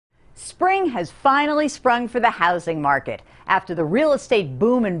Spring has finally sprung for the housing market. After the real estate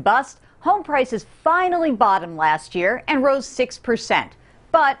boom and bust, home prices finally bottomed last year and rose 6%.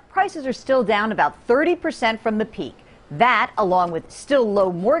 But prices are still down about 30% from the peak. That, along with still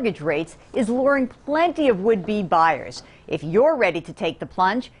low mortgage rates, is luring plenty of would-be buyers. If you're ready to take the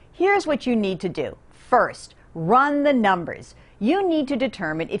plunge, here's what you need to do. First, run the numbers. You need to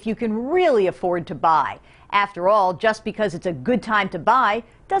determine if you can really afford to buy. After all, just because it's a good time to buy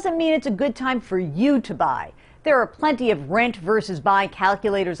doesn't mean it's a good time for you to buy. There are plenty of rent versus buy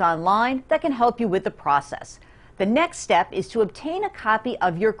calculators online that can help you with the process. The next step is to obtain a copy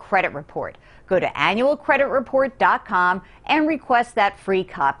of your credit report. Go to annualcreditreport.com and request that free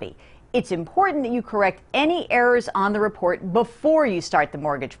copy. It's important that you correct any errors on the report before you start the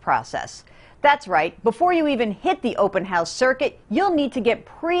mortgage process. That's right, before you even hit the open house circuit, you'll need to get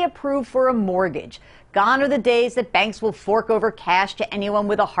pre-approved for a mortgage. Gone are the days that banks will fork over cash to anyone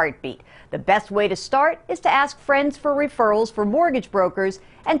with a heartbeat. The best way to start is to ask friends for referrals for mortgage brokers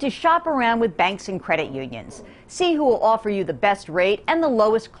and to shop around with banks and credit unions. See who will offer you the best rate and the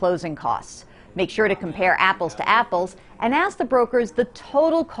lowest closing costs. Make sure to compare apples to apples and ask the brokers the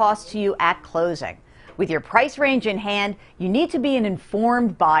total cost to you at closing. With your price range in hand, you need to be an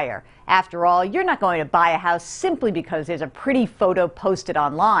informed buyer. After all, you're not going to buy a house simply because there's a pretty photo posted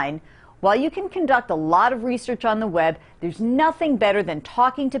online. While you can conduct a lot of research on the web, there's nothing better than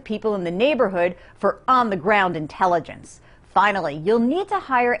talking to people in the neighborhood for on-the-ground intelligence. Finally, you'll need to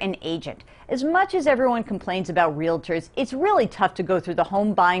hire an agent. As much as everyone complains about realtors, it's really tough to go through the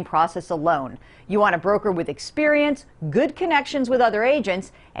home buying process alone. You want a broker with experience, good connections with other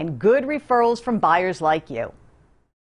agents, and good referrals from buyers like you.